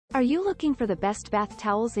Are you looking for the best bath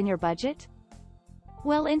towels in your budget?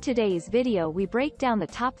 Well, in today's video we break down the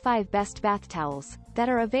top 5 best bath towels that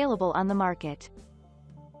are available on the market.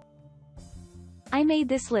 I made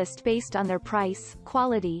this list based on their price,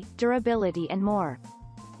 quality, durability and more.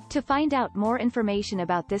 To find out more information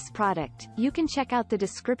about this product, you can check out the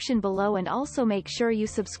description below and also make sure you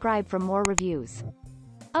subscribe for more reviews.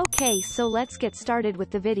 Okay, so let's get started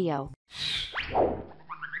with the video.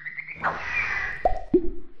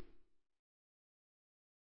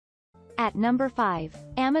 At number 5,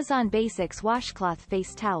 Amazon Basics Washcloth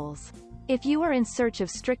Face Towels. If you are in search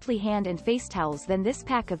of strictly hand and face towels, then this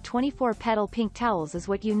pack of 24 petal pink towels is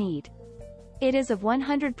what you need. It is of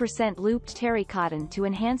 100% looped terry cotton to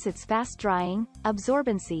enhance its fast drying,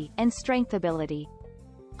 absorbency, and strength ability.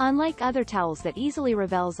 Unlike other towels that easily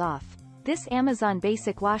rebels off, this Amazon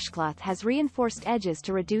Basic washcloth has reinforced edges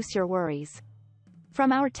to reduce your worries.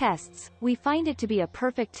 From our tests, we find it to be a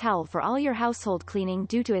perfect towel for all your household cleaning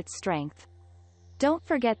due to its strength. Don't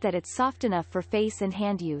forget that it's soft enough for face and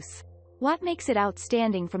hand use. What makes it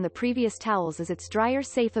outstanding from the previous towels is its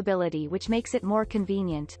dryer-safe ability, which makes it more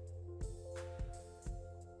convenient.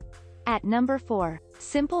 At number 4,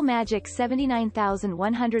 Simple Magic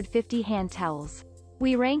 79,150 Hand Towels.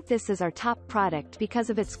 We rank this as our top product because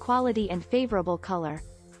of its quality and favorable color.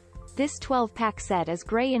 This 12-pack set is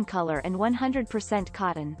gray in color and 100%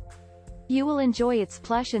 cotton. You will enjoy its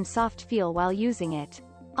plush and soft feel while using it.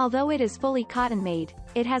 Although it is fully cotton-made,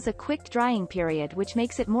 it has a quick drying period which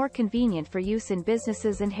makes it more convenient for use in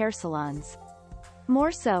businesses and hair salons.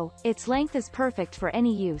 More so, its length is perfect for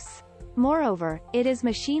any use. Moreover, it is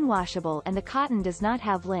machine washable and the cotton does not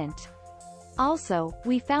have lint. Also,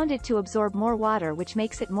 we found it to absorb more water, which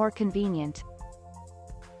makes it more convenient.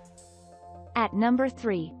 At number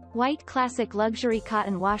 3, White Classic Luxury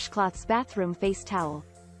Cotton Washcloths Bathroom Face Towel.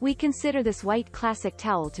 We consider this white classic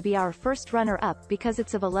towel to be our first runner-up because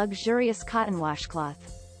it's of a luxurious cotton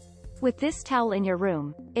washcloth. With this towel in your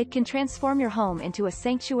room, it can transform your home into a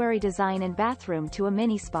sanctuary design and bathroom to a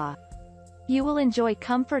mini spa. You will enjoy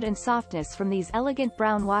comfort and softness from these elegant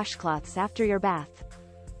brown washcloths after your bath.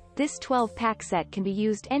 This 12-pack set can be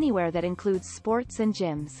used anywhere that includes sports and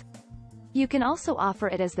gyms. You can also offer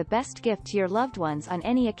it as the best gift to your loved ones on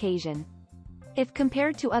any occasion. If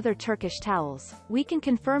compared to other Turkish towels, we can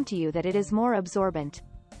confirm to you that it is more absorbent.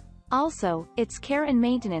 Also, its care and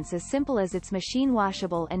maintenance is simple as it's machine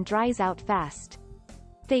washable and dries out fast.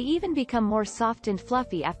 They even become more soft and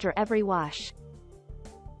fluffy after every wash.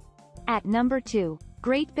 At number 2,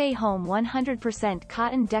 Great Bay Home 100%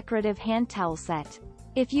 Cotton Decorative Hand Towel Set.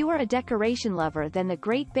 If you are a decoration lover, then the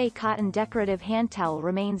Great Bay Cotton Decorative Hand Towel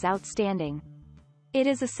remains outstanding. It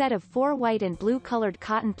is a set of 4 white and blue colored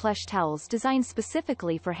cotton plush towels designed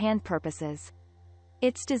specifically for hand purposes.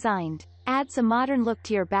 Its designed adds a modern look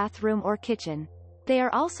to your bathroom or kitchen. They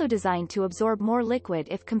are also designed to absorb more liquid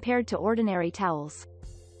if compared to ordinary towels.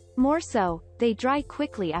 More so, they dry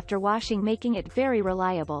quickly after washing, making it very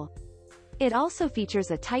reliable. It also features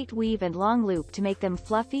a tight weave and long loop to make them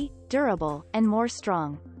fluffy, durable, and more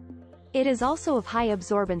strong. It is also of high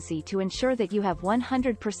absorbency to ensure that you have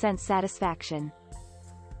 100% satisfaction.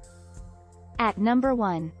 At number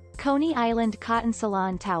 1, Coney Island Cotton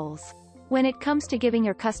Salon Towels. When it comes to giving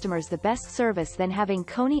your customers the best service, then having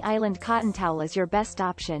Coney Island Cotton Towel is your best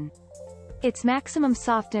option. Its maximum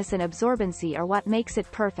softness and absorbency are what makes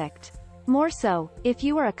it perfect. More so, if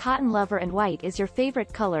you are a cotton lover and white is your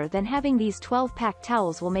favorite color, then having these 12-pack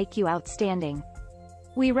towels will make you outstanding.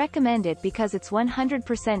 We recommend it because it's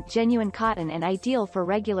 100% genuine cotton and ideal for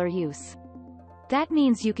regular use. That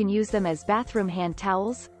means you can use them as bathroom hand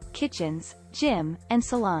towels, kitchens, gym, and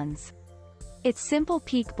salons. Its simple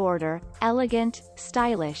peak border, elegant,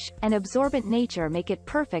 stylish, and absorbent nature make it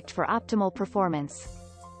perfect for optimal performance.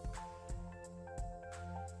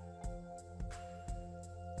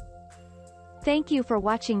 Thank you for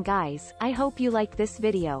watching, guys. I hope you liked this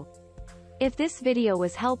video. If this video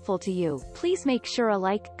was helpful to you, please make sure a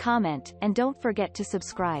like, comment, and don't forget to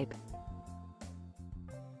subscribe.